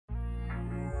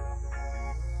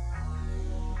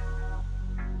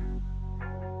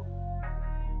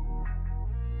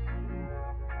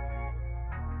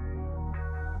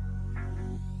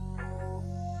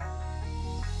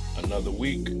another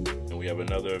week, and we have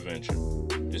another adventure.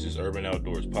 This is Urban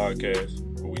Outdoors Podcast,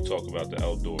 where we talk about the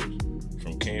outdoors,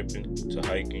 from camping to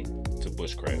hiking to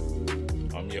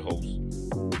bushcraft. I'm your host,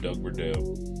 Doug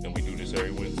Burdell, and we do this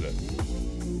every Wednesday.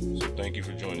 So thank you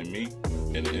for joining me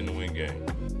and the In the Wind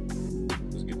gang.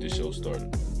 Let's get this show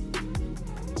started.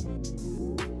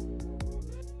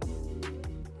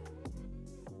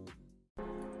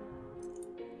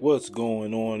 What's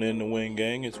going on in the Wind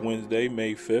gang? It's Wednesday,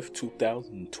 May 5th,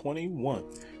 2021.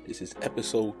 This is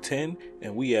episode 10,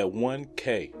 and we at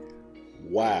 1K.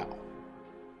 Wow.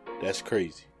 That's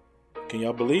crazy. Can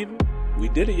y'all believe it? We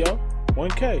did it, y'all.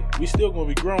 1K. We still gonna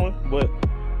be growing, but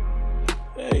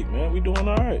hey, man, we doing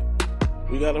all right.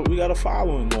 We got a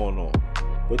following going on.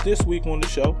 But this week on the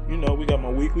show, we got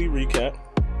my weekly recap.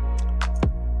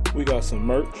 We got some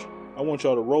merch. I want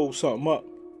y'all to roll something up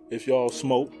if y'all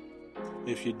smoke.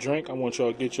 If you drink, I want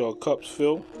y'all to get y'all cups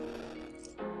filled.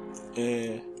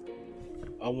 And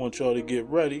I want y'all to get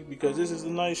ready because this is a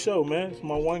nice show, man. It's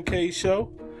my 1K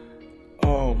show.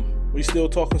 We still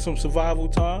talking some survival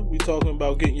time. We talking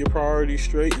about getting your priorities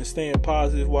straight and staying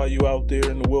positive while you out there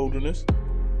in the wilderness.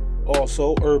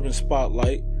 Also, Urban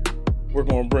Spotlight. We're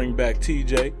going to bring back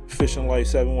TJ, Fishing Light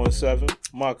 717,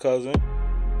 my cousin.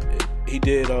 He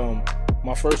did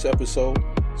my first episode.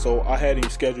 So I had him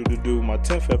scheduled to do my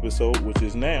 10th episode, which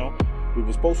is now. We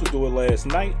were supposed to do it last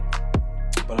night,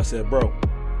 but I said,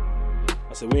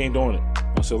 we ain't doing it.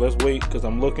 I said, let's wait, because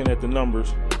I'm looking at the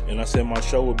numbers, and I said my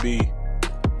show would be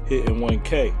hitting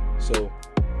 1K. So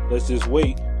let's just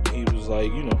wait. And he was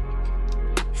like,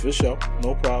 for sure,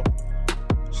 no problem.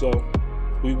 So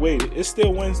we waited. It's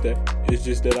still Wednesday. It's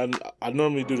just that I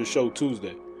normally do the show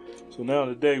Tuesday. So now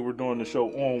today we're doing the show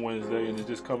on Wednesday, and it's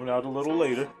just coming out a little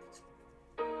later.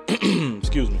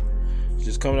 Excuse me. It's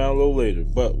just coming out a little later,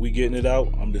 but we getting it out.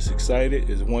 I'm just excited.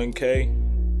 It's 1K.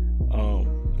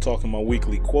 Talking my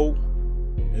weekly quote,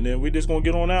 and then we just gonna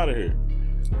get on out of here.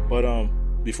 But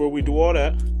before we do all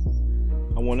that,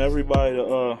 I want everybody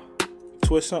to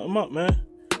twist something up, man.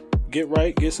 Get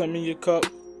right, get something in your cup,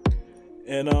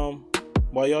 and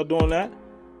while y'all doing that,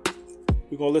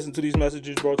 we're gonna listen to these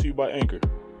messages brought to you by Anchor.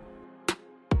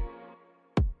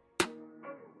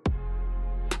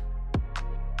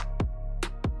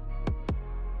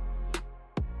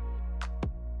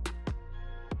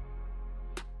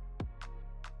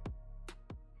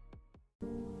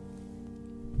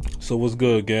 So what's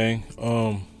good, gang?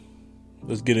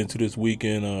 Let's get into this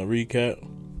weekend recap.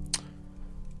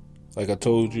 Like I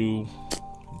told you,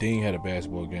 Dean had a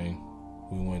basketball game.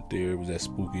 We went there. It was at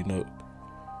Spooky Nook.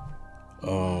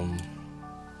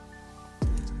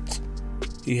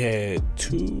 He had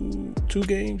two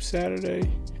games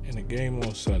Saturday and a game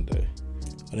on Sunday.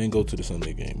 I didn't go to the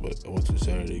Sunday game, but I went to the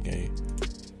Saturday game.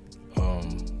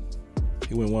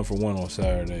 He went 1 for 1 on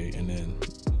Saturday, and then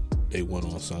they won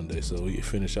on Sunday, so he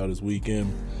finished out his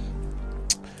weekend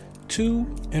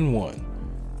 2-1.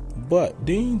 But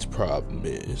Dean's problem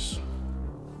is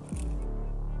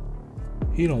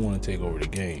he don't want to take over the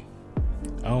game.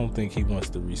 I don't think he wants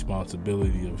the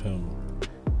responsibility of him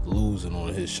losing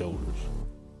on his shoulders.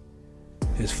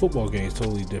 His football game is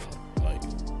totally different. Like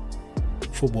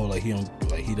football,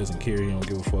 he doesn't care. He don't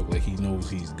give a fuck. Like he knows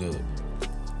he's good.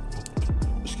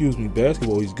 Excuse me,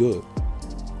 basketball, he's good.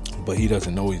 But he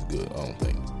doesn't know he's good, I don't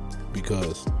think.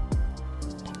 Because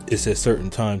it's at certain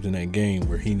times in that game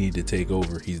where he need to take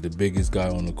over. He's the biggest guy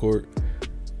on the court,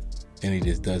 and he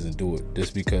just doesn't do it.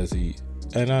 Just because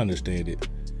and I understand it,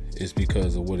 it's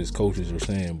because of what his coaches are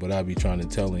saying. But I be trying to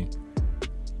tell him,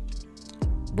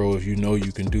 bro, if you know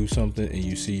you can do something and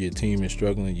you see your team is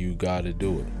struggling, you got to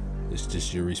do it. It's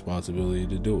just your responsibility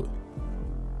to do it.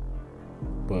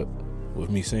 But with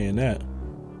me saying that,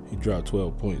 he dropped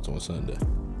 12 points on Sunday.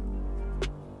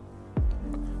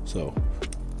 So,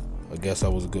 I guess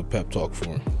that was a good pep talk for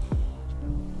him.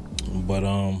 But,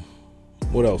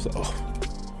 what else? Oh,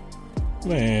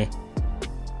 man.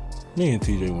 Me and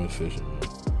TJ went fishing, man.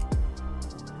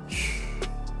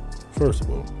 First of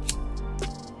all,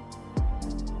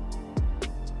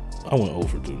 I went 0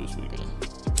 for 2 this weekend.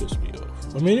 It pissed me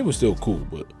off. I mean, it was still cool,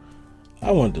 but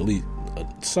I wanted to delete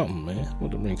something, man. I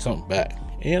wanted to bring something back.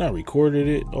 And I recorded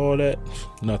it, all that.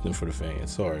 Nothing for the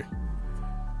fans. Sorry.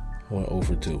 Went 0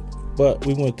 for 2. But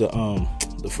we went to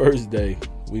the first day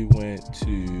we went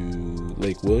to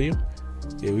Lake William.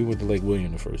 Yeah, we went to Lake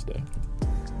William the first day.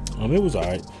 It was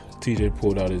alright. TJ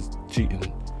pulled out his cheating.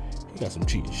 He got some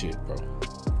cheating shit, bro.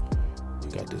 He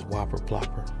got this Whopper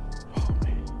Plopper. Oh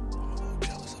man, I'm a little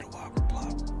jealous of the Whopper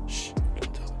Plopper. Shh,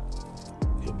 don't tell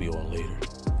him. He'll be on later.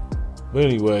 But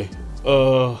anyway,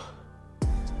 the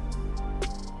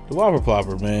Whopper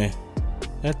Plopper, man,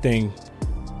 that thing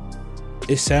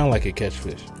it sound like it catch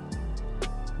fish.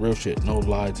 Real shit, no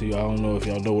lie to you. I don't know if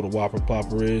y'all know what a whopper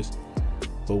plopper is,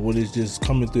 but when it's just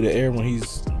coming through the air when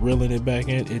he's reeling it back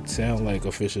in, it sounds like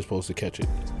a fish is supposed to catch it.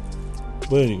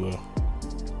 But anyway,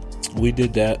 we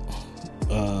did that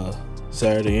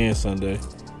Saturday and Sunday.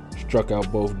 Struck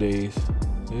out both days.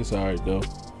 It's alright though.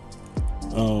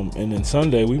 And then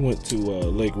Sunday we went to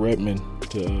Lake Redmond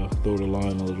to throw the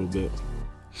line a little bit.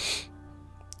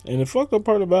 And the fucked up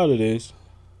part about it is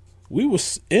we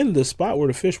was in the spot where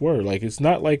the fish were. Like, it's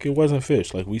not like it wasn't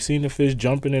fish. Like, we seen the fish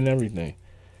jumping and everything.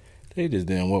 They just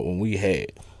didn't want what we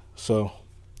had. So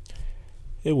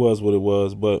it was what it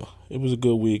was, but it was a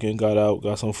good weekend. Got out,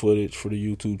 got some footage for the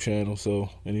YouTube channel. So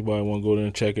anybody want to go there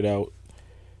and check it out,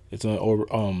 it's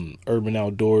on Urban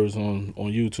Outdoors on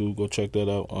YouTube. Go check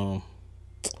that out.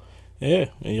 Yeah,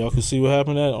 and y'all can see what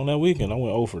happened on that weekend. I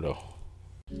went over though.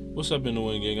 What's up in the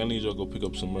Wind Gang? I need y'all to go pick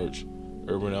up some merch.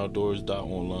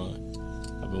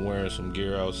 UrbanOutdoors.online. I've been wearing some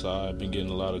gear outside. Been getting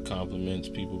a lot of compliments.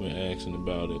 People been asking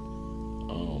about it.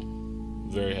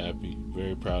 Very happy,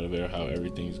 very proud of how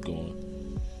everything's going.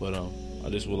 But I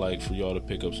just would like for y'all to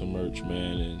pick up some merch,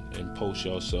 man, and post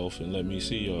yourself and let me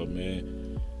see y'all,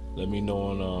 man. Let me know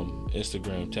on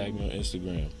Instagram. Tag me on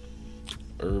Instagram.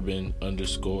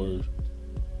 Urban_outdoors_.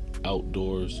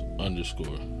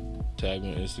 Tag me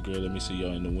on Instagram. Let me see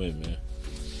y'all in the wind, man.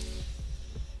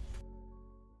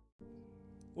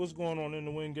 What's going on in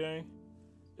the Wind Gang?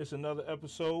 It's another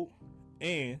episode,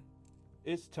 and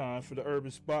it's time for the Urban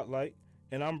Spotlight,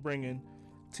 and I'm bringing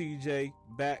TJ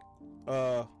back.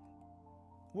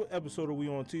 What episode are we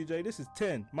on, TJ? This is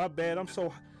 10. My bad. I'm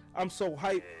so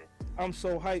hyped. I'm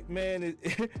so hyped, man.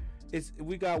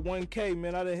 We got 1K,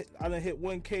 man. I done hit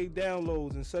 1K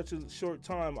downloads in such a short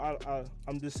time.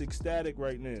 I'm just ecstatic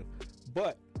right now.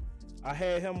 But I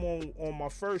had him on my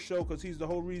first show because he's the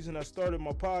whole reason I started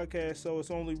my podcast. So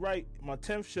it's only right. My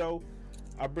 10th show,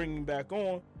 I bring him back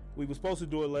on. We were supposed to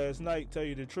do it last night, tell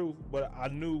you the truth, but I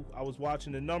knew I was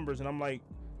watching the numbers and I'm like,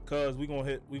 cuz we gonna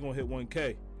hit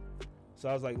 1K. So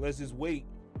I was like, let's just wait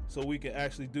so we can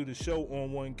actually do the show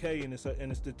on 1K, and it's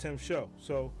the 10th show.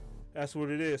 So that's what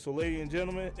it is. So ladies and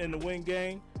gentlemen, in the Wind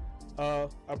Gang, I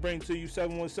bring to you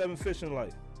 717 Fishing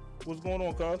Life. What's going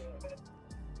on, cuz?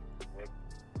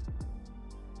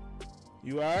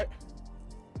 You alright?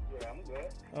 Yeah, I'm good.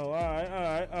 Oh,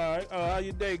 alright. How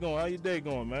your day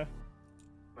going, man?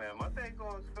 Man, my day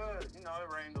going good. You know, it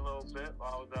rained a little bit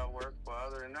while I was at work, but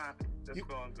other than that, it's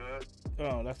going good.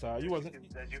 Oh, that's all right. You wasn't...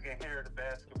 As you can hear the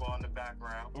basketball in the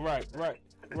background. Right.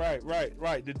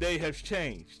 The day has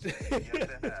changed. Yes,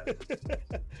 it has.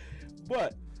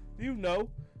 But, you know,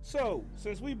 so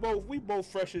since we both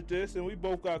fresh at this, and we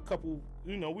both got a couple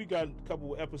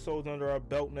episodes under our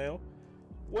belt now.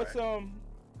 What's the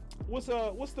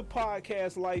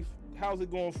podcast life? How's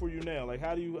it going for you now? Like,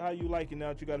 how you like it now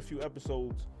that you got a few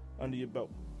episodes under your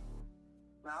belt?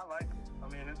 Nah, I like it. I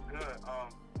mean, it's good.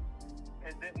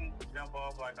 It didn't jump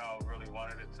off like I really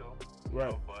wanted it to.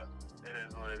 Right. Know, but it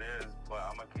is what it is. But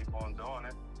I'm gonna keep on doing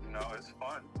it. You know, it's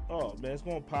fun. Oh man, it's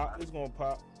gonna pop.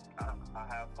 I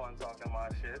have fun talking my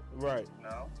shit. Right. You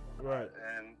know. Right.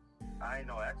 And I ain't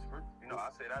no expert. You know,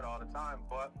 I say that all the time,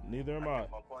 but neither am I.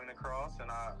 Get my point across, and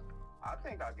I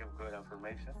think I give good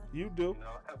information. You do. You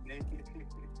know,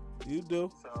 you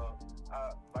do. So,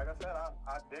 like I said,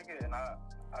 I dig it, and I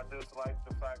just like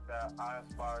the fact that I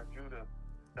inspired you to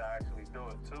actually do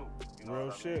it too. You know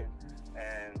real shit. I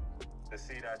mean? And to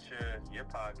see that your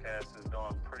podcast is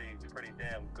doing pretty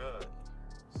damn good.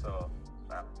 So,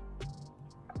 I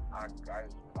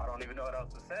don't even know what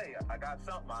else to say. I got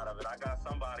something out of it. I got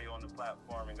somebody on the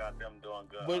platform and got them doing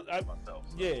good. But myself.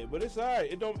 So. Yeah, but it's alright.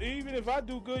 It don't. Even if I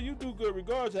do good, you do good,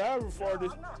 regardless of however far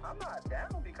this. I'm not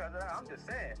down because of that. I'm just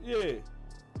saying. Yeah.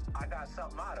 I got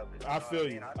something out of it. I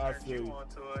feel you. I turned you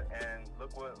onto it, and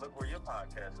look where your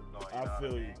podcast is going. I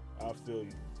feel you. I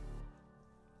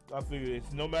feel you.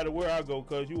 It's no matter where I go,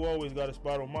 cause you always got a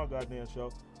spot on my goddamn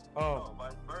show.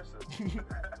 Vice versa.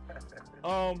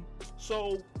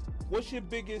 So what's the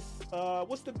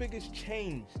biggest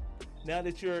change now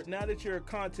that you're a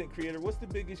content creator? What's the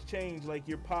biggest change like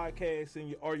your podcast and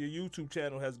your YouTube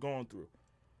channel has gone through,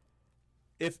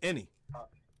 if any?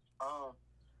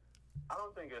 I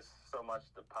don't think it's so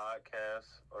much the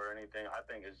podcast or anything. I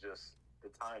think it's just the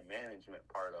time management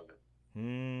part of it.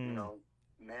 You know,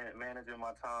 managing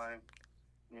my time.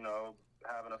 You know,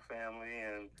 having a family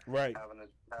and right. having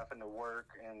to work,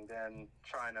 and then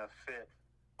trying to fit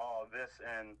all this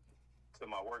in to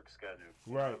my work schedule.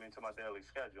 You know what I mean, to my daily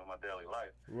schedule, my daily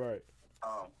life. Right.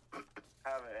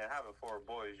 Having 4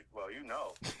 boys, well, you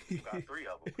got 3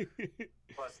 of them,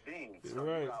 plus Dean, so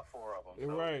right. You got 4 of them.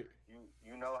 So right.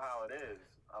 You know how it is.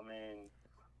 I mean,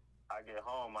 I get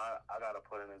home, I got to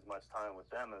put in as much time with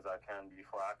them as I can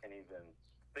before I can even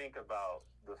think about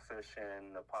the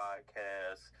fishing, the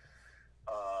podcast,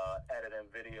 editing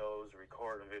videos,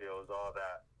 recording videos, all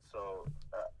that. So,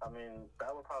 I mean,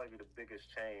 that would probably be the biggest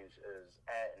change is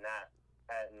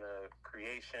adding the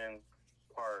creation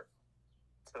part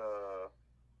to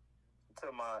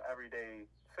my everyday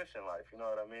fishing life. You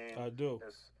know what I mean? I do.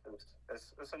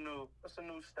 It's a new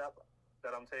step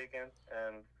that I'm taking,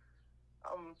 and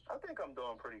I think I'm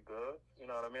doing pretty good. You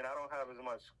know what I mean? I don't have as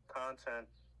much content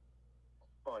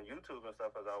on YouTube and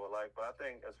stuff as I would like, but I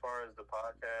think as far as the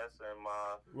podcast and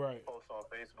my posts on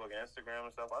Facebook and Instagram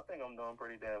and stuff, I think I'm doing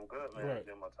pretty damn good, man.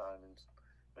 Managing my time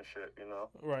and shit, you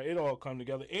know? Right, it all come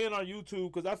together. And on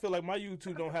YouTube, because I feel like my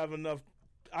YouTube don't have enough,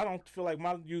 I don't feel like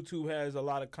my YouTube has a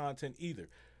lot of content either.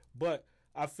 But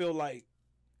I feel like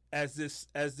as this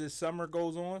summer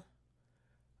goes on,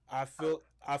 I feel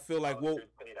like we'll,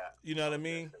 you know what I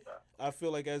mean? I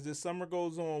feel like as this summer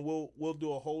goes on, we'll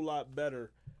do a whole lot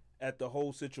better at the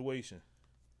whole situation.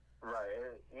 Right.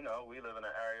 You know, we live in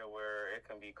an area where it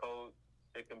can be cold.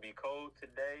 It can be cold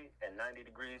today and 90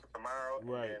 degrees tomorrow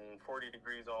and 40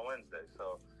 degrees on Wednesday.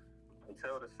 So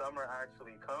until the summer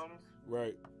actually comes,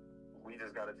 we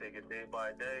just got to take it day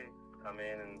by day. I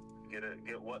mean, and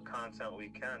get what content we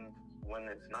can when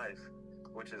it's nice,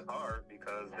 which is hard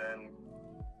because then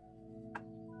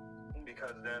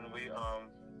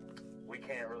we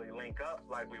can't really link up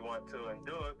like we want to and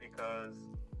do it because,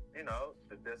 you know,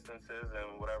 the distances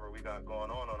and whatever we got going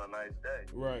on a nice day.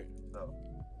 Right. So,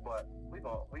 but we've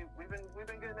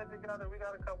been getting it together. We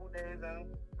got a couple days in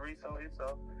recently,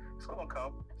 so it's gonna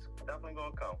come. It's definitely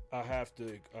gonna come. I have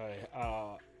to.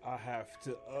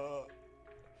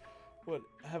 What?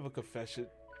 I have a confession.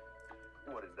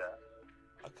 What is that?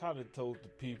 I kind of told the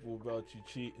people about you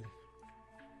cheating.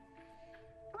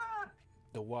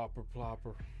 The Whopper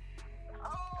Plopper. Oh,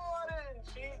 I didn't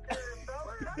cheat there,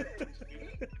 fella. I didn't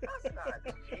cheat. That's not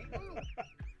cheating.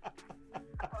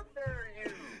 How dare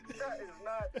you? That is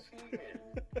not cheating.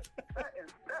 That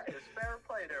is fair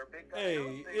play there, big guy.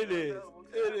 Hey, it is.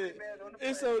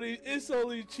 It's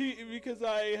only cheating because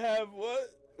I ain't have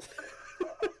what?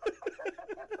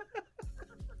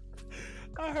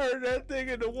 I heard that thing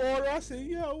in the water. I said,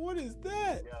 yo, what is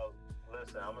that? Yo,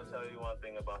 listen, I'm going to tell you one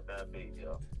thing about that bait,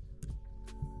 yo.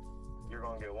 You're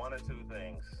going to get one of two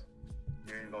things.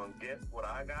 You're going to get what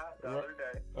I got the other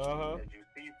day. That you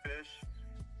see fish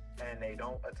and they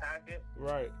don't attack it.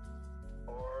 Right.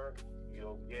 Or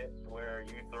you'll get where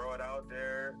you throw it out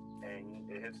there and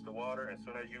it hits the water. As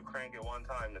soon as you crank it one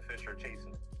time, the fish are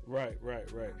chasing it. Right.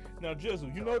 Now,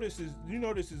 Jizzle, you know this is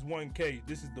 1K.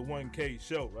 This is the 1K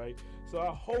show, right? So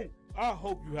I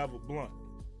hope you have a blunt.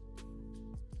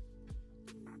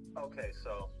 Okay,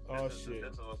 so this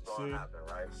is what's going to happen,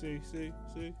 right? See.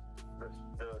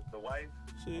 The wife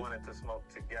wanted to smoke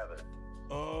together.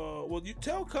 Well, you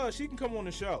tell Cuz she can come on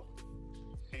the show.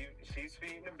 She's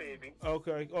feeding the baby.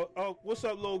 Okay. Oh, what's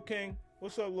up, little King?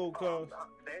 What's up, little Cuz?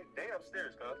 They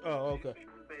upstairs, Cuz. Oh, okay. She's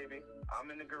feeding the baby. I'm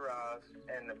in the garage,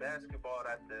 and the basketball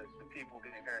that the people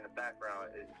can hear in the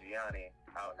background is Gianni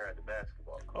out here at the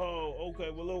basketball court. Oh,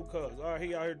 okay. Well, little Cuz. All right,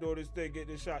 he out here doing this thing, getting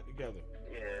this shot together.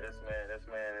 Yeah, this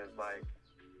man is like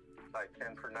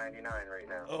 10 for 99 right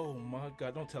now. Oh my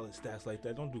God! Don't tell his stats like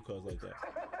that. Don't do Cuz like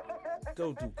that.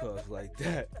 Don't do Cuz like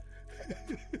that.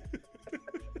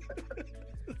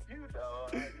 You know,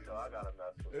 I gotta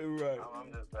mess with him. Right.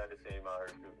 I'm just glad to see him out here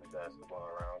shooting the basketball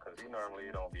around because he normally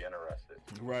don't be interested.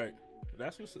 Right.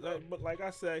 That's what's. But like I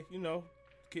say, you know,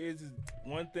 kids is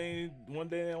one day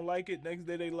they don't like it, next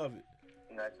day they love it.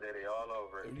 Next day they all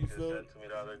over it. You He just feel said to me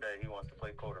the other day he wants to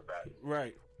play quarterback.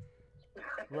 Right.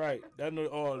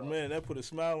 Man, that put a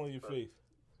smile on your face.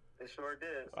 It sure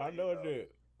did. So I know it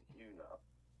did. You know.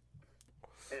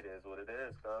 It is what it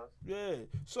is, cuz. Yeah.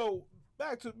 So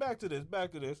back to this.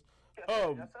 Yes,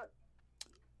 sir.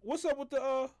 What's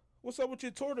up with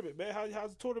your tournament, man?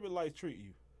 How's the tournament life treating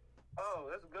you? Oh,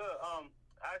 that's good.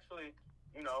 Actually,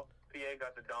 you know, PA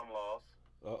got the dumb laws.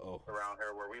 Around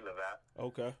here where we live at.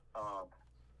 Okay.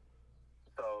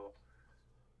 So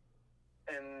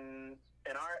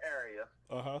in our area,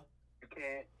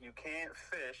 you can't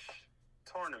fish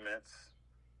tournaments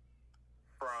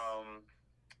from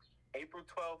April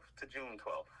 12th to June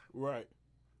 12th. Right.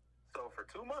 So for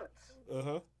 2 months,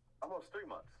 almost 3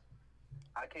 months,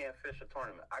 I can't fish a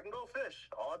tournament. I can go fish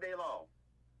all day long,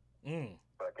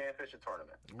 but I can't fish a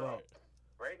tournament. So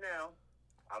right now,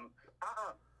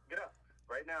 get up.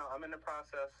 Right now, I'm in the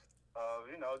process of,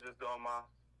 just doing my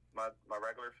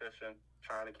regular fishing,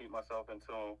 trying to keep myself in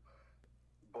tune.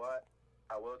 But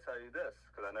I will tell you this,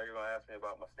 because I know you're going to ask me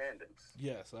about my standings.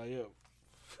 Yes, I am.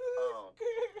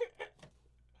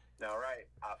 Now, right,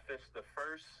 I fished the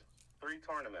first 3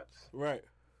 tournaments. Right.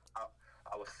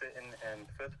 I was sitting in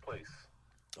 5th place.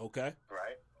 Okay.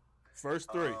 Right.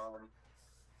 First 3.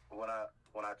 When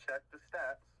I checked the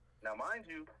stats, now mind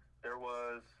you, there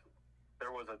was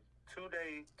a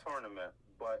 2-day tournament,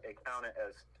 but it counted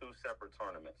as 2 separate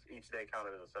tournaments. Each day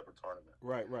counted as a separate tournament.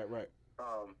 Right.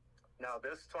 Now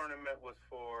this tournament was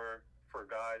for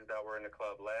guys that were in the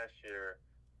club last year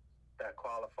that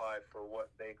qualified for what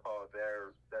they call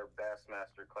their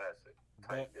Bassmaster Classic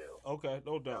type deal. Okay,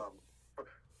 no doubt.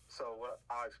 So what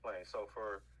I'll explain. So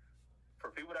for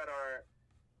people that aren't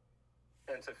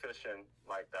into fishing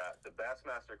like that, the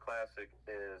Bassmaster Classic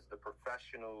is the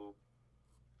professional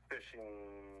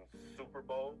fishing Super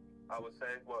Bowl, I would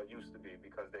say. Well, it used to be,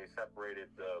 because they separated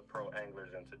the pro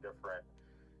anglers into different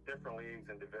leagues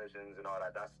and divisions and all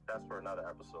that. That's for another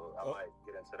episode. I might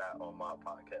get into that on my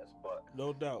podcast. But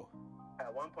no doubt,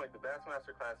 at one point, the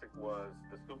Bassmaster Classic was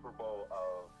the Super Bowl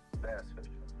of bass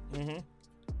fishing. Mm-hmm.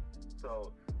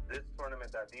 So this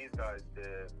tournament that these guys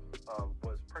did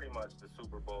was pretty much the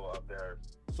Super Bowl of their.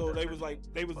 So they was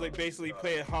basically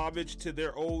paying homage to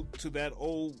that old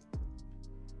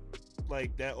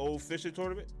fishing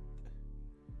tournament.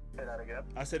 Say that again.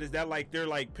 I said, is that like they're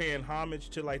like paying homage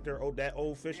to like that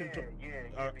old fishing tournament?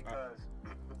 Yeah, because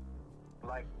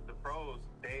like the pros,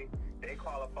 they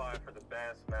qualified for the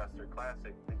Bassmaster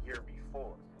Classic the year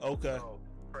before. Okay. So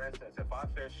for instance, if I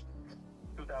fished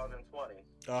 2020,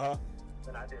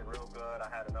 and I did real good, I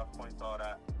had enough points, all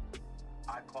that,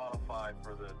 I qualified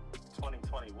for the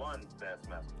 2021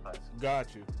 Bassmaster Classic.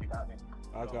 Got you. You got me?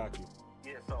 I got you.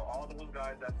 Yeah, so all those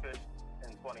guys that fished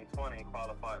in 2020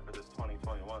 qualified for this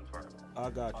 2021 tournament. I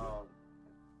got you.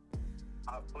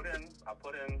 I put in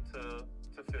to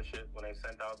fish it when they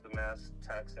sent out the mass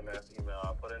text and mass email.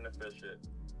 I put in to fish it.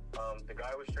 The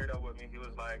guy was straight up with me. He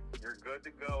was like, "You're good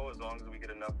to go as long as we get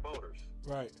enough boaters."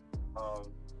 Right.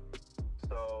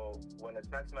 So when the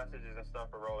text messages and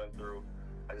stuff are rolling through,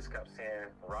 I just kept saying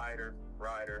rider,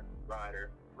 rider,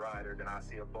 rider, rider. Then I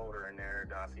see a boater in there.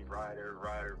 Then I see rider,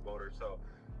 rider, boater. So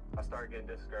I started getting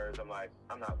discouraged. I'm like,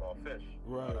 I'm not going to fish.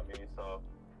 Right. You know what I mean? So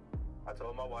I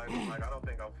told my wife, I'm like, I don't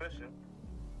think I'm fishing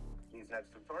these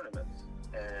next 2 tournaments.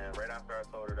 And right after I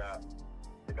told her that,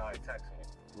 the guy texted me.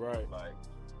 Right. Like,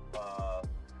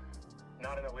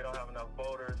 not enough, we don't have enough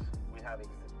boaters. We have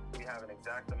an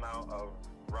exact amount of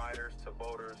riders to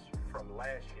boaters from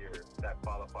last year that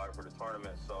qualified for the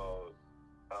tournament. So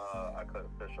I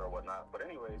couldn't fish or whatnot. But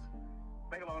anyways,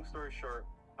 make a long story short,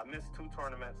 I missed 2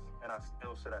 tournaments, and I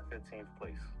still sit at 15th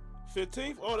place.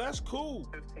 15th? Oh, that's cool.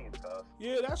 15th, cuz.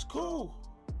 Yeah, that's cool.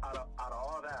 Out of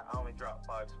all that, I only dropped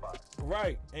 5 spots.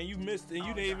 Right, and you missed, and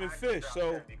you didn't even fish.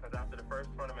 So 10, because after the first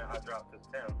tournament, I dropped to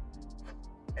 10,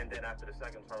 and then after the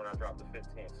second tournament, I dropped to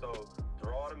 15. So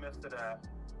through all the miss to that,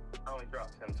 I only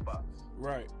dropped 10 spots.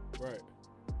 Right.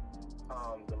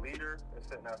 The leader is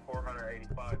sitting at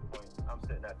 485 points. I'm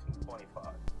sitting at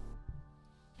 225.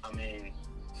 I mean,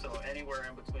 so anywhere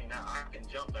in between that, I can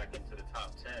jump back into the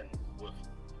top 10 with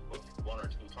 1 or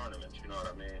 2 tournaments. You know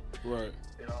what I mean? Right.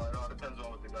 It all depends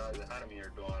on what the guys ahead of me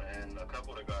are doing, and a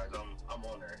couple of the guys I'm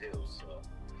on their heels. So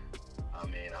I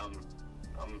mean,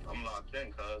 I'm locked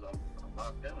in, cuz I'm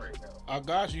locked in right now. I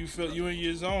got you. You feel you in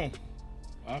your zone.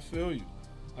 I feel you.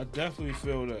 I definitely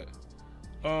feel that.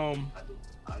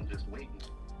 I'm just waiting.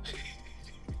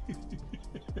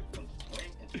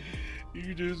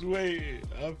 You just waiting.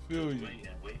 I feel you.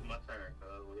 Waiting my turn,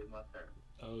 cuz. Waiting my turn.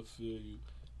 I feel you.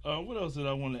 What else did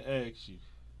I want to ask you?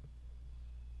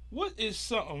 What is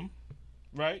something,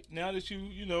 right, now that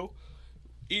you know,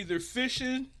 either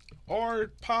fishing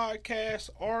or podcast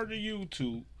or the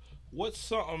YouTube, what's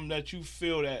something that you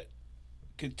feel that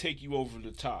could take you over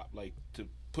the top, like to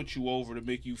put you over, to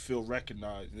make you feel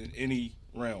recognized in any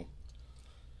realm?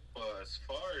 Well, as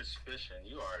far as fishing,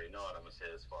 you already know what I'm going to say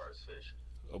as far as fishing.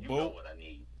 A boat? You know what I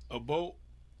need. A boat?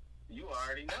 You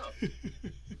already know.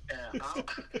 And I'll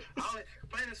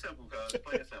plain and simple, cuz.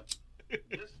 Plain and simple.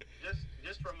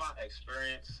 Just from my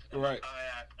experience in right.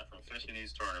 kayak and from fishing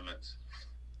these tournaments,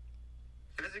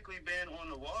 physically being on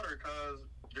the water, cuz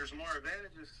there's more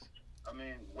advantages. I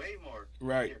mean, way more.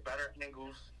 Right. You get better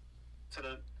angles to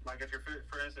the, like if you're,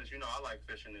 for instance, you know, I like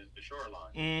fishing the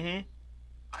shoreline. Mm-hmm.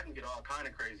 I can get all kind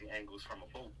of crazy angles from a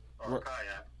boat or a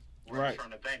kayak. Right.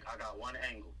 From the bank, I got 1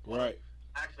 angle. Right.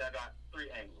 Actually, I got 3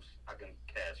 angles. I can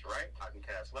cast right, I can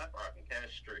cast left, or I can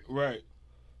cast straight. Right.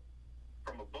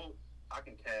 From a boat, I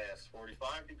can cast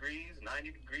 45 degrees,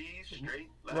 90 degrees, straight,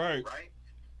 left, right.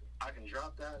 I can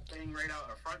drop that thing right out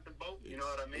in front of the boat. You know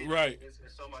what I mean? Right. It's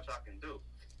so much I can do.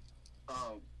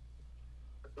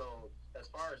 So as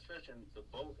far as fishing, the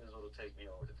boat is what'll take me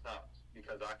over the top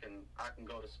because I can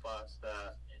go to spots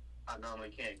that I normally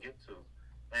can't get to,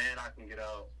 and I can get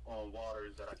out on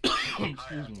waters that I can't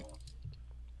kayak on,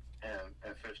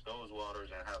 and fish those waters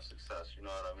and have success. You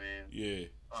know what I mean? Yeah.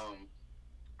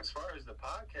 As far as the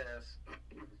podcast,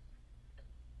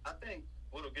 I think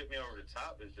what'll get me over the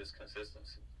top is just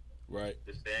consistency. Right.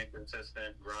 Just staying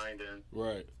consistent, grinding.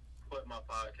 Right. Put my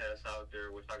podcast out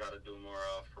there, which I got to do more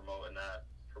of, promoting it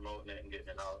and getting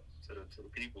it out to the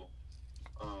people.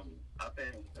 I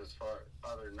think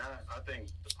other than that, I think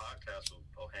the podcast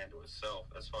will handle itself.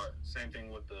 Same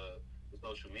thing with the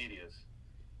social medias,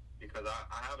 because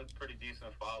I have a pretty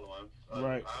decent following.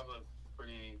 Right. I have a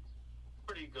pretty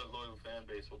good loyal fan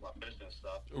base with my fishing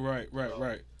stuff. Right.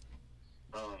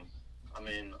 I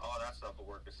mean, all that stuff will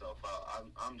work itself out.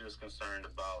 I'm just concerned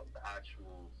about the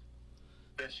actual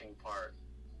fishing part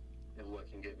is what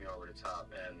can get me over the top,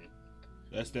 and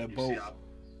that's that boat.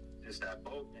 It's that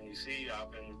boat, and you see,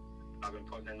 I've been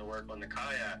putting in the work on the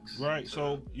kayaks. Right.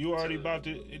 So you already about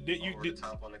to over the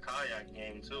top on the kayak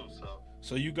game too.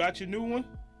 So you got your new one?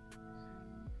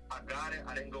 I got it.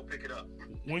 I didn't go pick it up.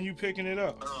 When you picking it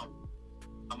up?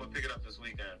 I'm gonna pick it up this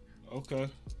weekend. Okay.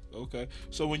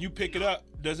 So when you pick it up,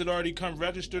 does it already come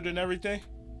registered and everything?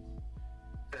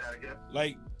 Say that again.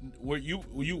 Like, when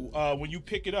you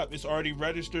pick it up, it's already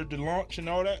registered to launch and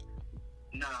all that?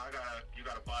 Nah, I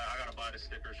gotta buy the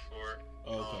stickers for it.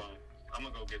 Okay. I'm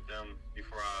gonna go get them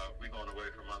before we going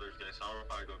away for Mother's Day, so I'm gonna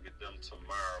probably go get them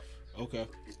tomorrow. Okay.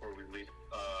 Before we leave,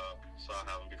 so I'll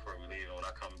have them before we leave, and when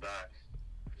I come back,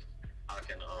 I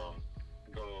can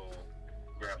go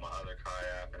grab my other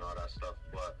kayak and all that stuff.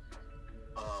 But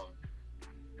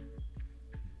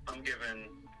I'm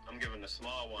giving the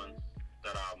small one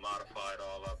that I modified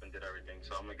all up and did everything,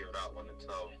 so I'm gonna give that one to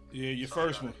tow. Yeah, your so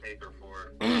first one. Paper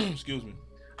for it. Excuse me.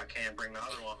 I can't bring the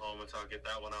other one home until I get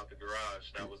that one out the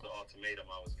garage. That was the ultimatum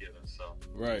I was given. So.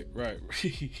 Right.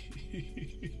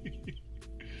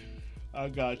 I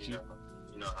got you.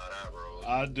 You know how that rolls.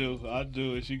 I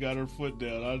do. And she got her foot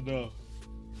down. I know.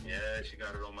 Yeah, she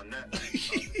got it on my neck.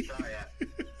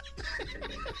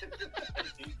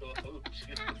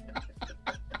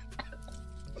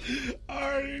 I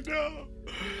already know.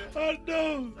 I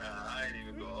know. Nah, I ain't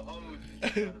even gonna hold you. She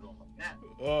got it on my neck.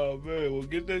 Oh man, well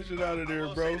get that shit out of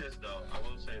there, bro. I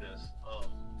will say this.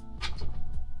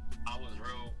 I was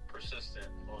real persistent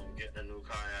on getting a new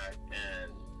kayak,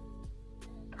 and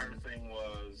her thing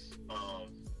was,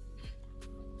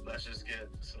 let's just get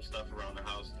some stuff around the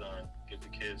house done, get the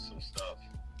kids some stuff,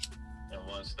 and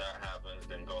once that happens,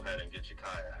 then go ahead and get your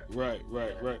kayak. Right.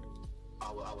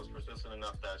 I was persistent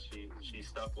enough that she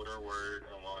stuck with her word,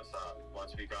 and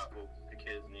once we got what the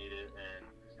kids needed and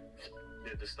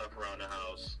did the stuff around the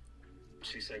house,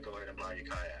 she said, "Go ahead and buy your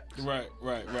kayak." Right.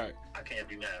 I can't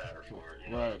be mad at her for it.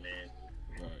 You know what I mean?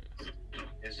 Right.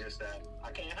 It's just that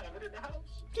I can't have it in the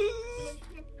house.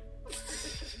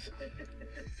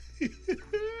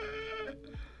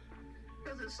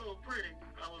 Because it's so pretty.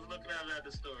 I was looking at it at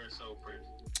the store. It's so pretty.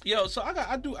 Yo, so I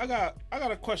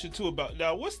got a question too about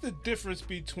now. What's the difference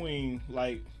between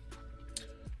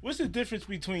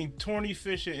tourney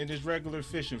fishing and just regular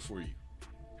fishing for you?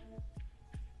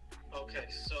 Okay,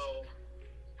 so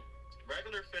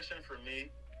regular fishing for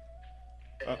me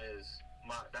is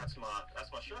that's my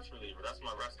stress reliever. That's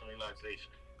my rest and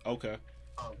relaxation. Okay.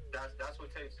 That's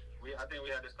what takes. I think we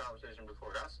had this conversation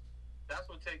before. That's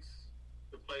what takes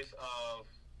the place of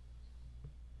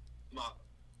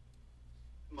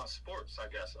my sports, I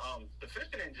guess. The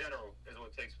fishing in general is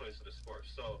what takes place of the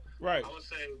sports. So right. I would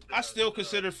say I still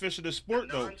consider fishing a sport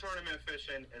though. Non-tournament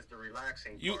fishing is the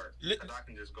relaxing part because I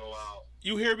can just go out.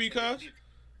 You hear me, cuz?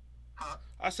 Huh?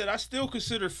 I said I still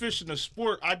consider fishing a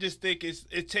sport. I just think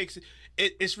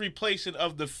it's replacing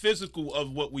of the physical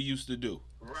of what we used to do.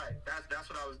 Right. That's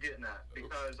what I was getting at,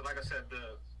 because like I said,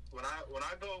 when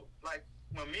I go, like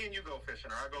when me and you go fishing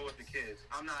or I go with the kids,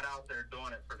 I'm not out there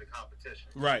doing it for the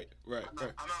competition. Right.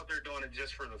 I'm out there doing it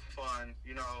just for the fun,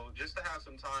 just to have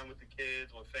some time with the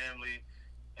kids, with family,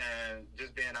 and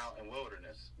just being out in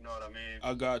wilderness. You know what I mean?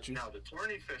 I got you. Now the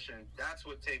tourney fishing, that's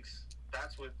what takes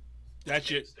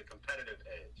the competitive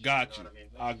edge. Got you. Know what I mean?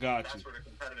 I got you. That's where the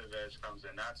competitive edge comes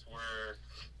in. That's where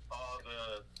all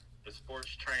the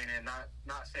sports training, not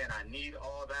saying I need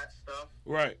all that stuff.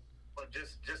 Right. But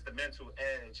just the mental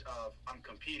edge of I'm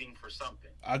competing for something.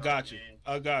 I got you.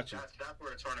 That's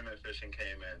where the tournament fishing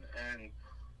came in. And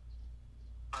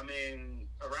I mean,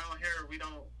 around here we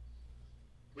don't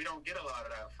we don't get a lot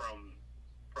of that from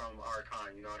our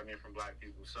kind. You know what I mean? From black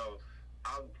people. So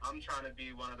I'm trying to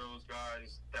be one of those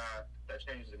guys that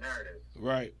change the narrative.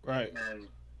 Right.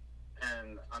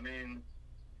 And I mean,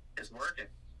 it's working.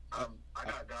 I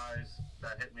got guys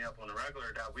that hit me up on the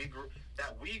regular that we grew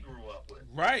up with.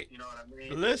 Right. You know what I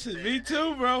mean? Listen, and, me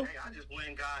too, bro. Hey, I just went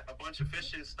and got a bunch of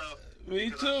fishing stuff. Me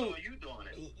too. I saw you doing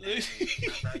it.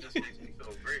 that just makes me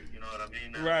feel great. You know what I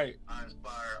mean? Right. I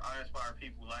inspire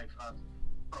people like us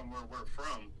from where we're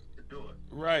from to do it.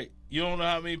 Right. You don't know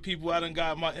how many people I done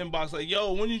got in my inbox like,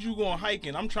 yo, when did you go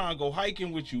hiking? I'm trying to go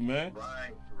hiking with you, man.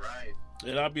 Right.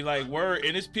 And I'll be like, word.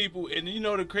 And it's people. And you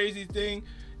know the crazy thing?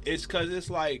 It's because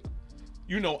it's like,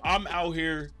 you know, I'm out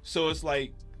here. So it's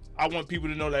like, I want people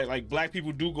to know that, like, black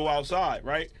people do go outside,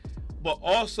 right? But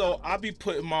also, I be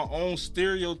putting my own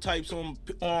stereotypes on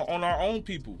our own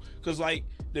people. Because, like,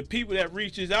 the people that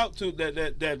reaches out to,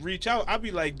 that reach out, I be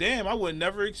like, damn, I would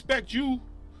never expect you.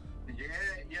 Yeah,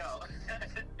 yo.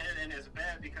 and it's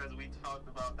bad because we talked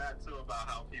about that, too, about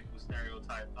how people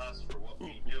stereotype us for what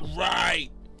we do. Right.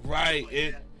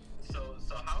 So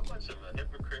how much of a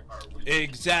hypocrite are we?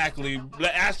 Exactly.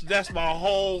 That's my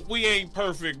whole. We ain't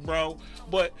perfect, bro.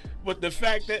 But the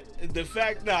fact,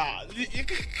 nah.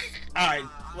 All right,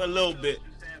 a little bit.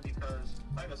 Because,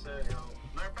 like I said,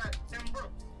 matter of fact, Tim Brooks.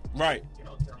 Right. You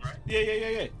know Tim, right?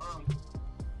 Yeah.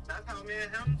 That's how me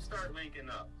and him start linking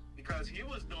up because he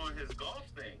was doing his golf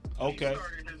thing. Okay. He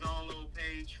started his own little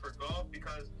page for golf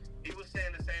because he was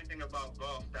saying the same thing about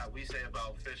golf that we say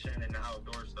about fishing and the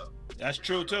outdoor stuff. That's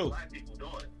true too. Black people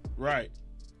doing it. Right.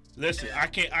 Listen, I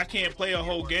can't play a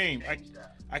whole game.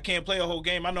 I can't play a whole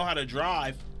game. I know how to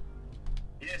drive.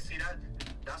 Yeah, see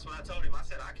that's what I told him. I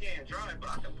said I can't drive, but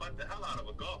I can putt the hell out of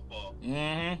a golf ball.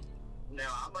 Mm-hmm. Now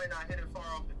I might not hit it far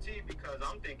off the tee because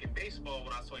I'm thinking baseball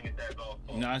when I swing at that golf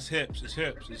ball. No, it's hips.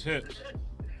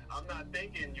 I'm not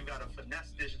thinking you gotta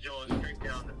finesse this joint straight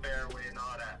down the fairway and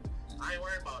all that. I ain't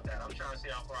worried about that. I'm trying to see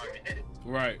how far I can hit it.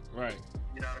 Right.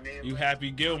 You know what I mean? You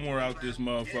Happy Gilmore out this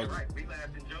motherfucker. Yeah, right. We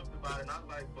laughed and joked about it, and I was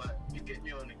like, but you get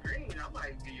me on the green, I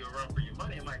might give you a run for your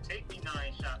money. It might take me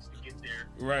 9 shots to get there.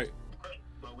 Right.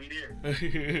 But we there. But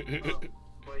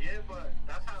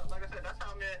that's how, like I said, that's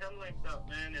how me and him linked up,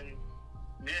 man. And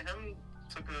me and him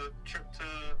took a trip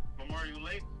to Memorial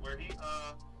Lake where he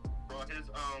brought his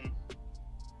pond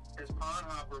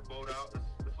hopper boat out.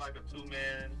 It's like a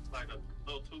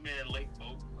little two-man lake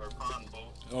boat or pond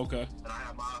boat. Okay. And I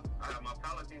had my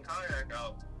Pelican kayak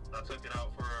out. I took it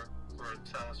out for a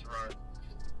test run.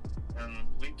 And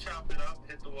we chopped it up,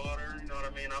 hit the water, you know what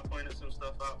I mean? I pointed some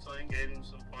stuff out to him, gave him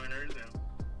some pointers, and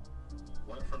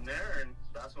went from there. And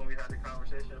that's when we had the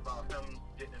conversation about him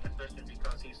getting into fishing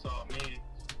because he saw me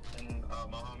and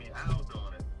my homie Al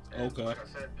doing it. And okay. Like I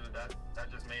said, dude, that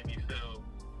just made me feel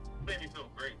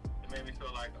great. It made me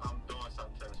feel like I'm doing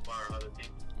something to inspire other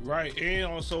people. Right, and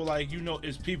also, like, you know,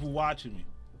 it's people watching me.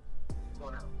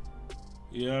 Going out.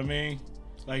 You know what I mean?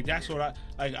 Like, that's what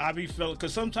I be feeling.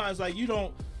 Because sometimes, like, you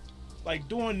don't, like,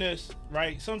 doing this,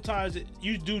 right? Sometimes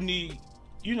you do need,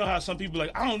 you know how some people, like,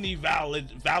 I don't need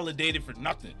validated for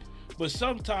nothing. But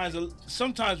sometimes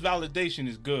validation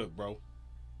is good, bro.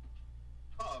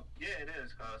 Oh, yeah, it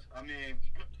is, cuz. I mean,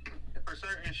 for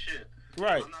certain shit.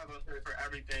 Right. I'm not going to say for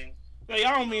everything. Like,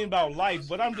 I don't mean about life,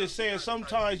 but I'm just saying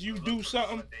sometimes you do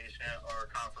something. Validation or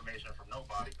confirmation from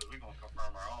nobody because we're going to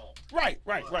confirm our own. Right.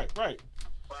 But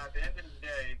at the end of the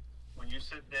day, when you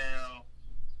sit down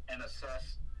and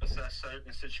assess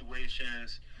certain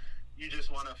situations, you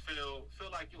just want to feel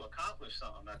like you accomplished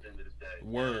something at the end of the day.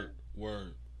 Word.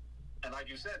 And like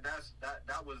you said, that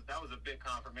was a big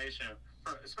confirmation,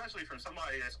 especially from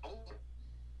somebody that's older.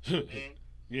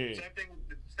 Yeah.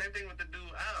 Same thing with the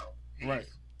dude Al.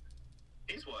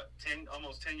 He's what,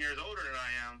 almost 10 years older than I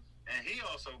am, and he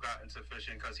also got into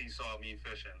fishing because he saw me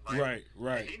fishing. Like,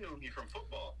 right. He knew me from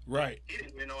football. Right. He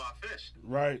didn't even know I fished.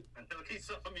 Right. Until he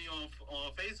saw me on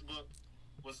Facebook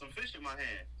with some fish in my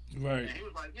hand. Right. And he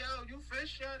was like, "Yo, you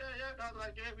fish? Yeah." I was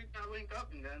like, "Yeah, we gotta link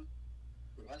up," and then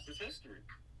the rest is history.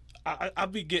 I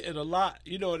be getting a lot.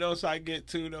 You know what else I get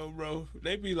too, though, bro?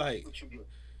 They be like,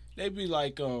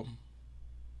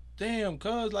 damn,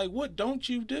 cuz, like, what don't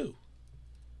you do?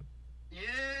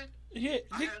 Yeah.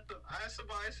 I had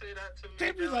somebody say that to me.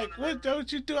 They be like, what don't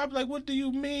you do? I be like, what do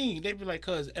you mean? They be like,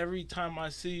 cuz every time I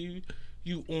see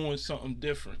you on something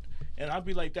different. And I'll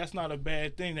be like, that's not a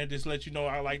bad thing. That just lets you know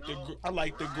I like to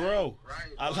grow.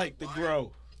 Right. I like to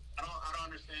grow. I don't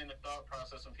understand the thought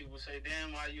process when people say,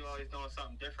 "Damn, why are you always doing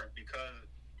something different?" Because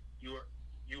you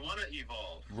want to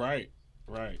evolve. Right.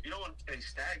 Right. You don't want to stay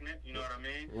stagnant. You know what I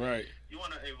mean? Right. You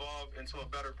want to evolve into a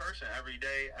better person every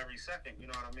day, every second. You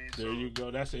know what I mean? There you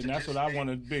go. That's what stay, I want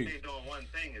to be. Stay doing one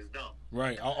thing is dumb.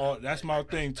 Right. That's my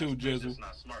thing too, Jizzle. It's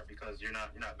not smart because you're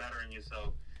not bettering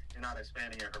yourself. You're not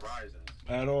expanding your horizons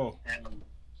at all.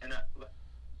 And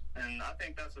I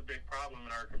think that's a big problem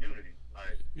in our community.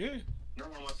 Like, yeah. No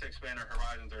one wants to expand their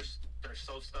horizons. They're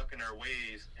so stuck in their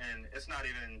ways, and it's not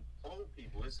even old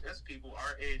people. It's people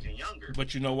our age and younger.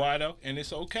 But you know why though? And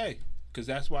it's okay, because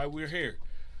that's why we're here.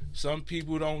 Some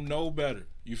people don't know better.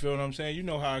 You feel what I'm saying? You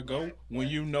know how it go. Right. When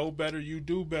you know better, you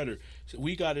do better. So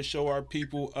we got to show our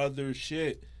people other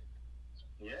shit.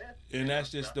 Yeah. And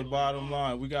that's just the bottom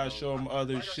line. We got to show them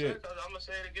other shit. I'm going to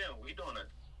say it again. We doing a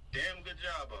damn good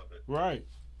job of it. Right.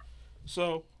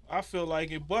 So I feel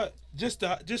like it, but just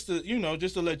to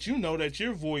let you know that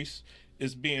your voice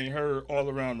is being heard all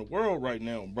around the world right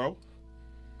now, bro.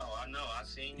 Oh, I know. I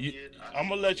seen it. I'm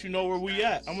gonna let you know where we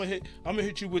at. I'm gonna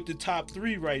hit you with the top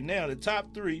 3 right now. The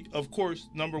top 3, of course,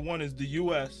 number 1 is the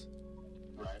U.S.,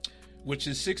 right, which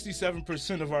is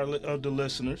 67% of the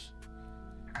listeners.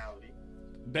 Howdy.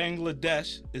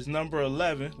 Bangladesh is number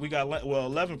 11. We got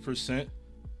 11%.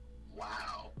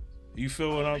 Wow. You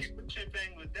feel what I'm?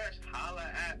 Bangladesh,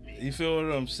 holla at me. You feel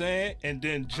what I'm saying? And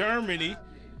then Germany.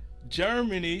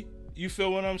 You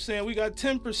feel what I'm saying? We got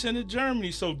 10% of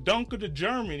Germany. So dunker to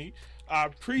Germany. I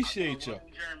appreciate you.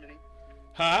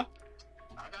 Huh?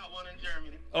 I got one in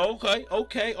Germany.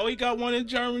 Okay. Oh, you got one in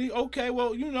Germany. Okay,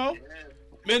 well, you know.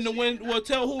 Yeah. In the wind. Well,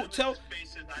 tell.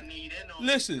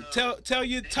 Listen, tell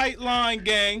your tight line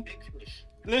gang.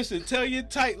 Listen, tell your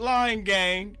tight line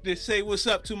gang to say what's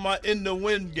up to my in the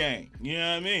wind gang. You know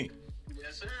what I mean?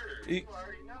 Yes, sir. You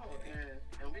already know.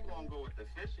 And we gonna go with the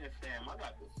fishing fam. I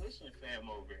got the fishing fam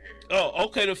over here. Oh,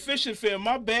 okay, the fishing fam.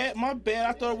 My bad.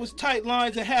 I thought it was tight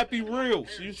lines and happy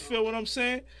reels. You feel what I'm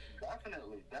saying?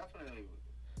 Definitely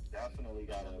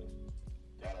gotta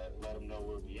let them know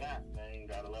where we at, man.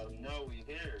 Gotta let them know we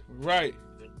here. Right.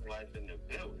 Life in the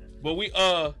building. But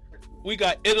we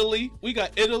got Italy. We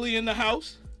got Italy in the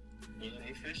house. Yeah,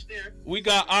 they fish there. We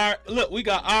got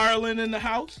Ireland in the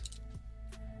house.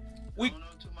 I don't know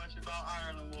too much about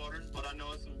Ireland waters, but I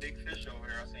know it's some big fish over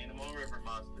here. I seen them on River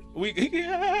Monster.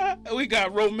 We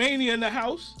got Romania in the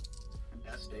house.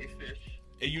 Yes, they fish.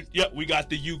 And we got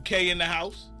the UK in the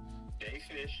house. They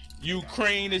fish.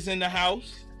 Ukraine is in the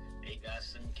house. They got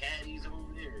some caddies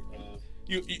over there, cuz.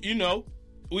 You know,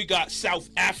 we got South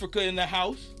Africa in the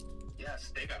house.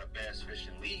 Yes, they got a bass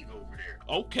fishing league over there.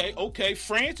 Okay.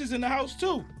 France is in the house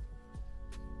too.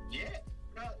 Yeah,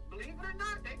 believe it or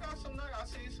not, they got some nice. I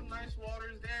seen some nice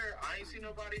waters there. I ain't seen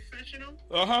nobody fishing them.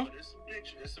 But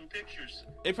there's some pictures.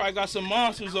 They probably got some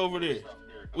monsters over there.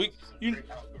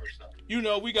 You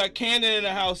know, we got Canada in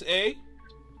the house, eh?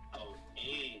 Oh,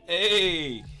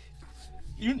 hey.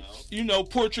 You know,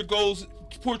 Portugal's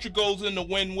in the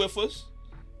wind with us.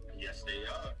 Yes, they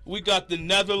are. We got the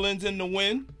Netherlands in the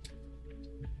wind.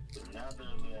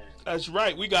 That's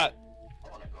right. I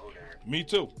want to go there. Me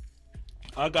too.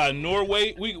 I got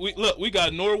Norway. We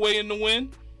got Norway in the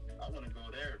wind. I want to go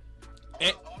there.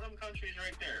 All them countries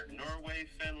right there. Norway,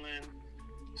 Finland,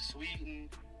 Sweden,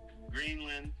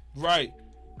 Greenland. Right.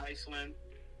 Iceland.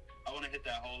 I want to hit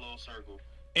that whole little circle.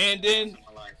 And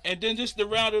then just to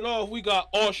round it off, we got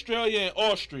Australia and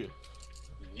Austria.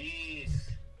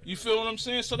 Yes. You feel what I'm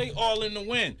saying? So they all in the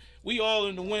wind. We all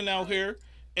in the wind out here.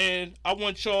 And I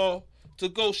want y'all to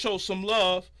go show some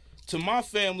love to my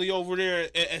family over there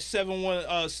at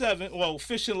 717. Well,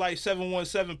 Fishing Life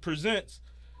 717 presents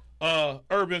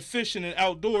Urban Fishing and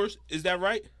Outdoors. Is that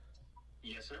right?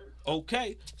 Yes, sir.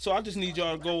 Okay. So I just need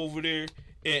y'all to go over there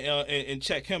and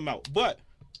check him out. But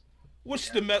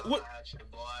what's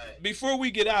before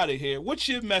we get out of here, what's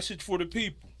your message for the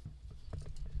people?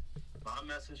 My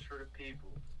message for the people: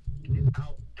 get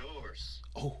outdoors.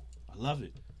 Oh, I love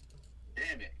it.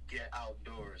 Damn it, get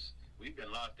outdoors. We've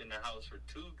been locked in the house for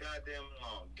too goddamn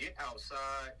long. Get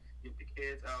outside. Get the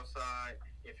kids outside.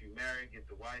 If you're married, get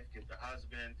the wife, get the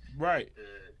husband. Right.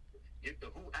 Get the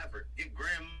whoever. Get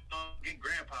grandma, get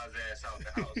grandpa's ass out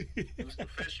the house. Do some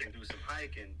fishing, do some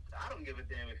hiking. I don't give a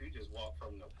damn if you just walk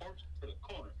from the porch to the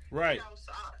corner. Right. Get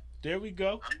outside. There we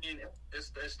go. I mean,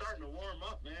 it's starting to warm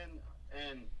up, man.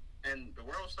 And the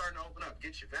world's starting to open up.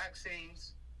 Get your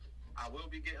vaccines. I will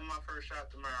be getting my first shot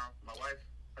tomorrow. My wife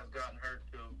has gotten hers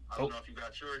too. I don't know if you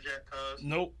got yours yet, cuz.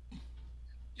 Nope.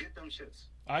 Get them shits.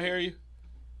 I hear you.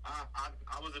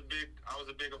 I was a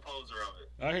big opposer of it.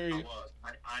 I hear you.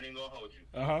 I ain't even gonna hold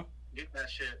you. Uh-huh. Get that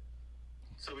shit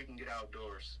so we can get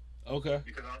outdoors. Okay.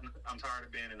 Because I'm tired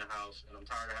of being in the house, and I'm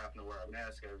tired of having to wear a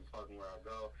mask every fucking where I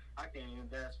go. I can't even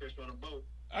bass fish on a boat.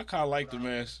 I kind of like the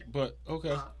mask, but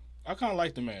okay. I kind of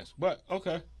like the mask, but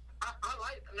okay. I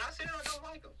like, not saying I don't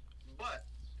like them, but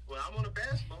when I'm on a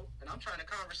bass boat and I'm trying to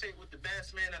conversate with the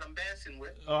bass man that I'm bassing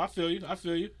with. Oh, I feel you. I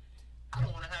feel you. I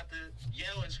don't want to have to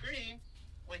yell and scream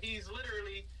when he's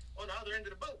literally on the other end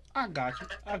of the boat. I got you.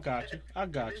 I got you. I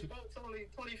got you. This boat's only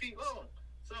 20 feet long,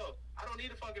 so I don't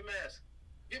need a fucking mask.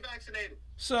 Get vaccinated.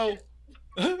 So,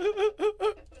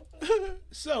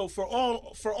 so for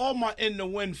all my in the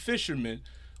wind fishermen,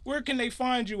 where can they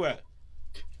find you at?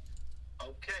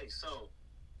 Okay, so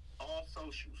all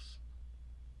socials.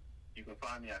 You can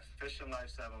find me at Fishing Life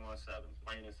 717,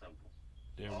 plain and simple.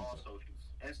 All socials.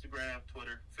 Instagram,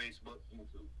 Twitter, Facebook,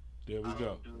 YouTube. There we go.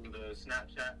 I don't do the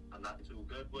Snapchat. I'm not too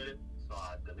good with it, so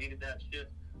I deleted that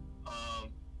shit.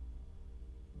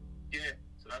 Yeah,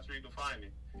 so that's where you can find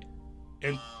me.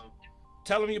 And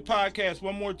tell them your podcast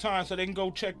one more time so they can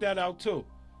go check that out too.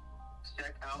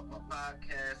 Check out my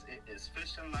podcast. It is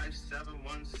Fishing Life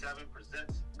 717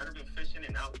 presents Urban Fishing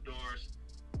and Outdoors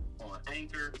on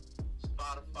Anchor,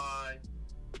 Spotify,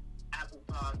 Apple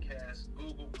Podcasts,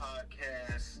 Google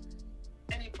Podcasts,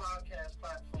 any podcast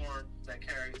platform that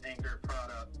carries Anchor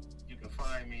product. You can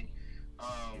find me.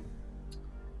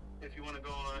 If you want to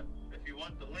go on, if you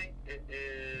want the link, it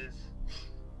is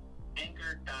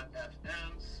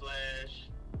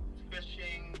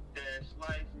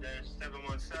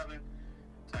anchor.fm/fishing-life-717.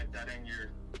 Type that in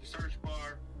your search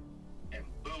bar, and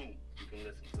boom, you can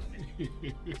listen to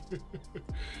me.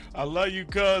 I love you,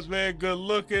 cuz, man. Good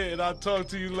looking, and I'll talk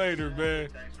to you later, man.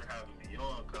 Thanks for having me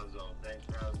on, cuzzo. Thanks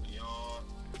for having me on.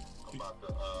 I'm about to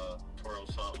twirl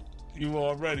something. You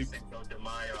already. Cinco de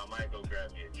Mayo. I might go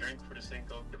grab me a drink for the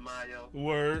Cinco de Mayo.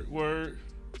 Word.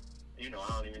 You know, I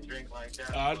don't even drink like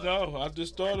that. I know. I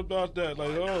just thought about that.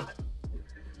 Like, oh.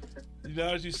 You know,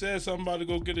 as you said, something about to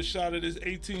go get a shot of this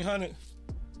 1800.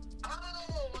 Oh,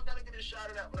 I gotta get a shot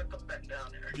of that when I come back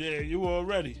down there. Yeah, you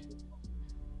already.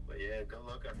 But yeah, good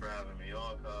looking for having me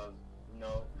on, cause you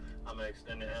know I'm gonna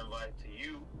extend the invite to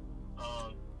you.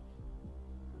 I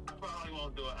probably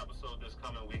won't do an episode this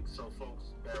coming week, so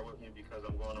folks, bear with me because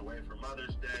I'm going away for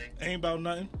Mother's Day. Ain't about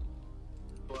nothing.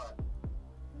 But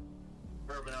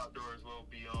Urban Outdoors will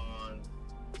be on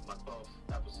my 12th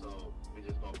episode. We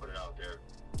just gonna put it out there.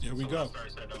 Here we so go. I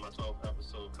start setting up my 12th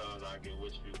episode, cause I get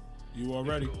with you. You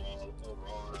already. Go all over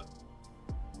all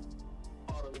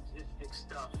the logistic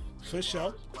stuff. For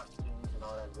sure. Questions and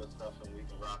all that good stuff, and we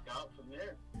can rock out from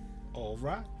there. All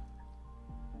right.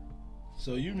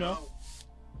 So you know.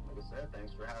 Like I said,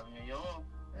 thanks for having me on,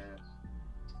 and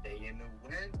stay in the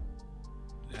wind.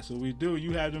 That's what we do.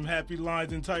 You have them happy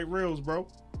lines and tight reels, bro.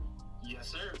 Yes,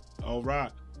 sir. All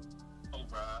right. All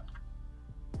right.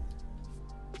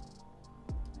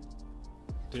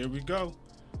 There we go.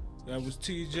 That was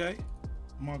TJ,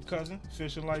 my cousin,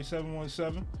 Fishing Life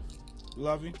 717.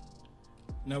 Love you.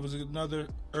 And that was another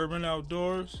Urban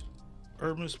Outdoors,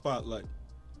 Urban Spotlight.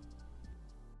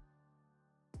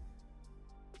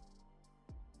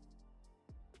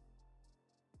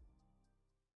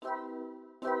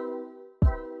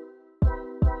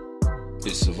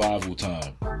 It's survival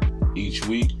time. Each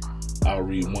week, I'll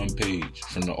read one page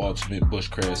from the Ultimate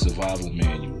Bushcraft Survival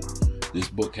Manual. This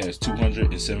book has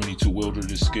 272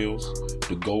 wilderness skills.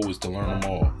 The goal is to learn them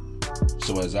all.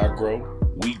 So as I grow,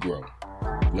 we grow.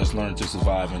 Let's learn to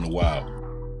survive in the wild.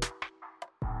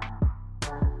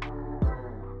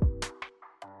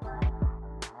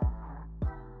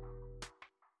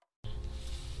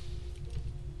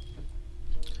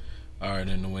 Alright,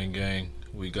 in the Wind Gang,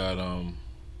 we got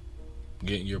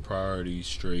getting your priorities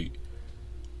straight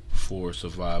for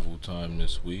survival time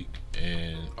this week,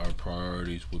 and our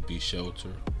priorities would be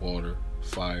shelter, water,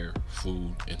 fire,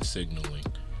 food, and signaling.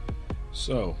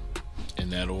 So, in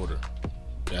that order,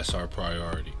 that's our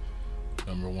priority.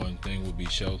 Number 1 thing would be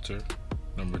shelter.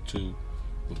 Number 2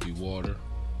 would be water.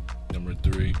 Number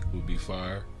 3 would be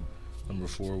fire. Number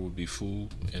 4 would be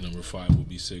food, and number 5 would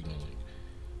be signaling.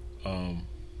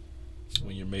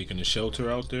 When you're making a shelter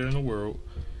out there in the world,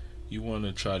 you want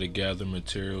to try to gather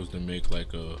materials to make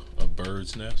like a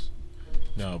bird's nest.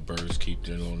 Now birds keep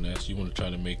their little nest. You want to try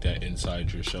to make that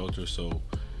inside your shelter so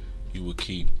you will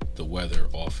keep the weather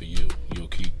off of you. You'll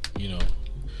keep,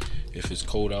 if it's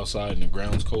cold outside and the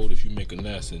ground's cold, if you make a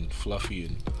nest and fluffy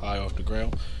and high off the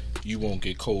ground, you won't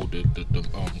get cold. The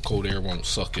cold air won't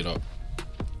suck it up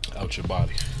out your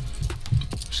body.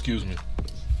 Excuse me.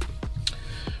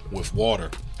 With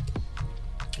water,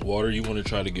 you want to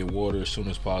try to get water as soon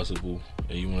as possible,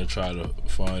 and you want to try to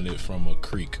find it from a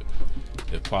creek,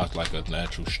 if possible, like a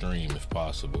natural stream if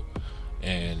possible.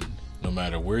 And no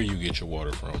matter where you get your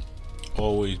water from,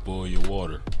 always boil your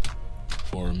water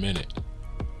for a minute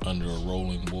under a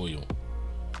rolling boil.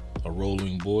 A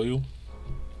rolling boil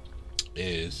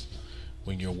is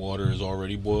when your water is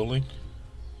already boiling,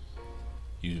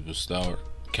 you will start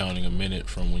counting a minute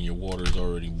from when your water is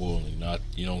already boiling.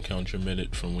 You don't count your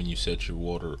minute from when you set your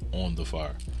water on the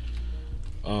fire.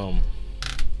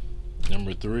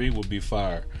 Number 3 would be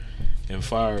fire. And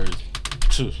fire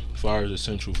is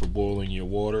essential for boiling your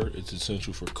water. It's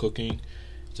essential for cooking.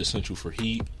 It's essential for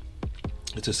heat.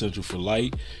 It's essential for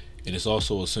light. And it's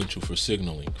also essential for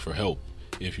signaling, for help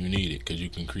if you need it, because you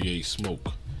can create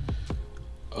smoke.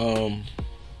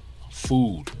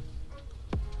 Food.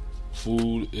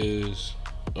 Food is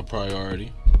a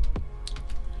priority.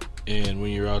 And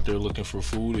when you're out there looking for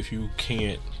food, if you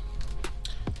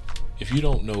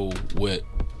don't know what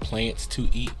plants to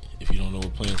eat, if you don't know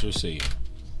what plants are safe,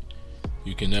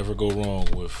 you can never go wrong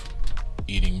with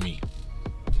eating meat.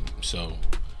 So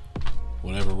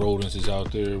whatever rodents is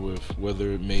out there, with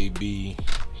whether it may be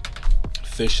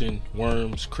fishing,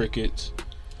 worms, crickets,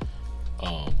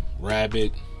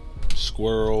 rabbit,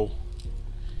 squirrel,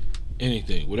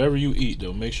 anything, whatever you eat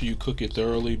though, make sure you cook it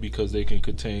thoroughly, because they can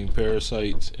contain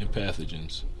parasites and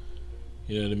pathogens.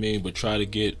 You know what I mean? But try to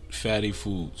get fatty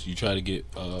foods. You try to get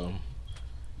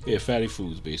fatty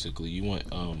foods basically. You want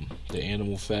the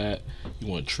animal fat, you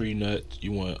want tree nuts,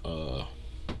 you want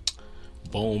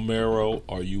bone marrow,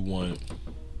 or you want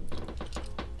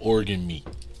organ meat.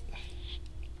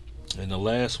 And the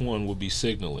last one would be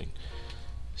signaling.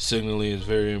 Signaling is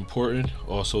very important.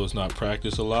 Also, it's not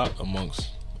practiced a lot amongst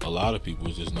a lot of people.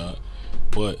 It's just not.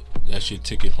 But that's your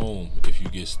ticket home if you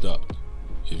get stuck.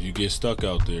 If you get stuck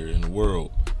out there in the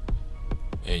world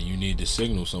and you need to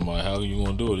signal somebody, how are you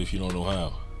going to do it if you don't know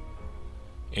how?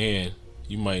 And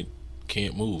you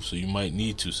can't move, so you might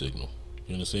need to signal.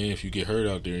 You understand? If you get hurt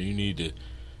out there and you need to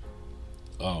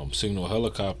signal a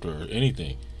helicopter or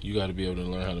anything, you got to be able to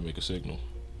learn how to make a signal.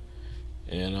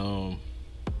 And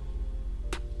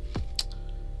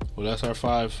well, that's our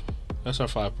five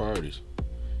priorities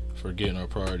for getting our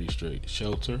priorities straight.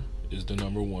 Shelter is the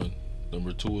number 1.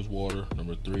 Number 2 is water.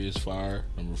 Number 3 is fire.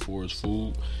 Number 4 is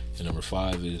food. And number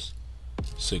 5 is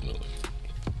signaling.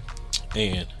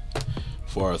 And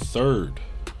for our third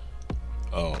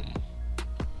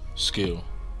skill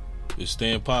is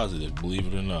staying positive, believe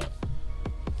it or not.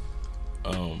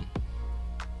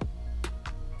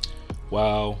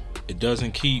 While it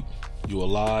doesn't keep you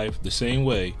alive the same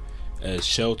way as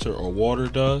shelter or water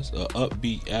does, an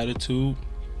upbeat attitude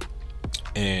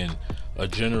and a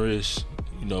generous,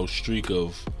 streak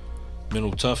of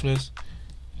mental toughness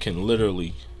can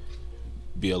literally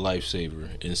be a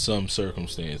lifesaver in some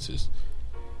circumstances.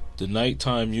 The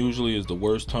nighttime usually is the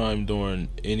worst time during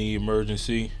any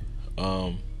emergency.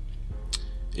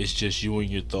 It's just you and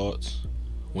your thoughts.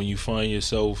 When you find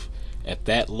yourself at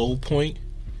that low point,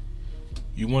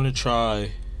 you want to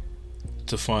try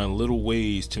to find little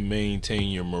ways to maintain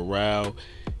your morale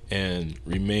and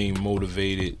remain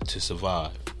motivated to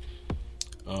survive.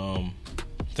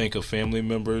 Think of family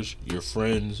members, your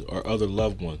friends, or other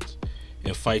loved ones,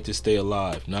 and fight to stay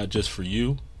alive, not just for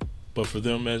you, but for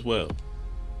them as well.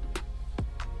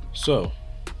 So,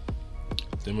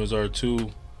 them is our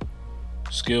 2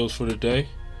 skills for the day.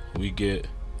 We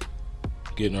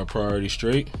getting our priorities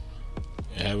straight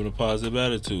and having a positive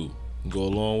attitude. Go a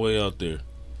long way out there.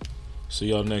 See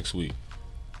y'all next week.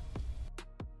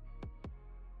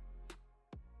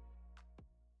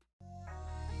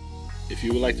 If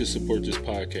you would like to support this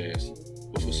podcast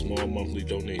with a small monthly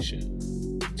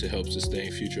donation to help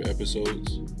sustain future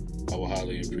episodes, I will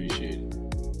highly appreciate it.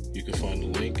 You can find the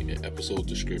link in episode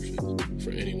description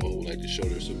for anyone who would like to show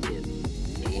their support.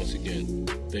 And once again,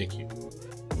 thank you.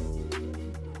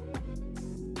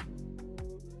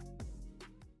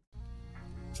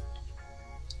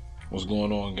 What's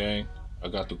going on, gang? I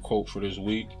got the quote for this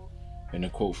week, and the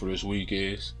quote for this week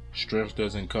is, strength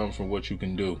doesn't come from what you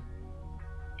can do.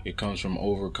 It comes from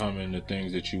overcoming the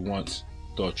things that you once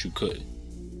thought you couldn't.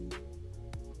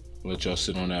 I'll let y'all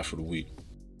sit on that for the week.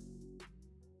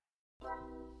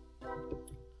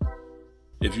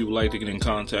 If you would like to get in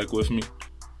contact with me,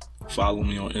 follow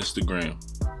me on Instagram,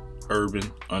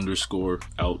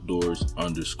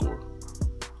 urban_outdoors_,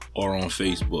 or on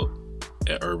Facebook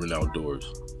at Urban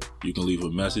Outdoors. You can leave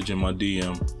a message in my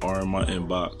DM or in my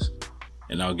inbox,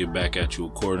 and I'll get back at you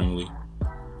accordingly.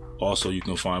 Also, you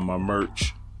can find my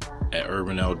merch at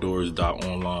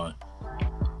urbanoutdoors.online.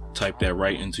 Type that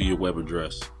right into your web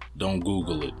address. Don't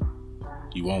Google it.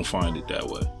 You won't find it that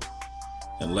way.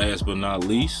 And last but not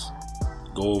least,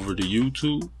 go over to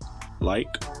YouTube, like,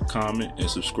 comment, and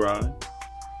subscribe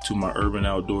to my Urban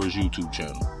Outdoors YouTube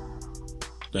channel.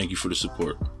 Thank you for the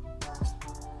support.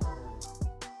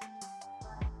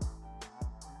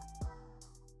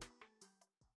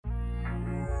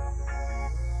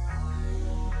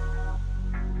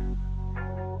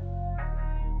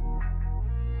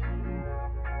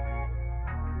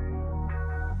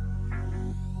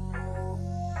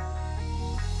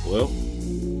 Well,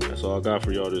 that's all I got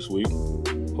for y'all this week.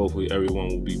 Hopefully everyone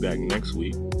will be back next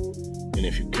week. And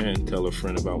if you can, tell a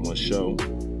friend about my show.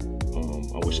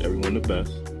 I wish everyone the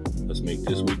best. Let's make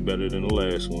this week better than the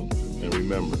last one. And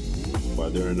remember, while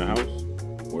they're in the house,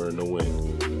 we're in the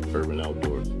wind. Urban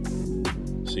Outdoors.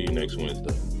 See you next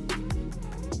Wednesday.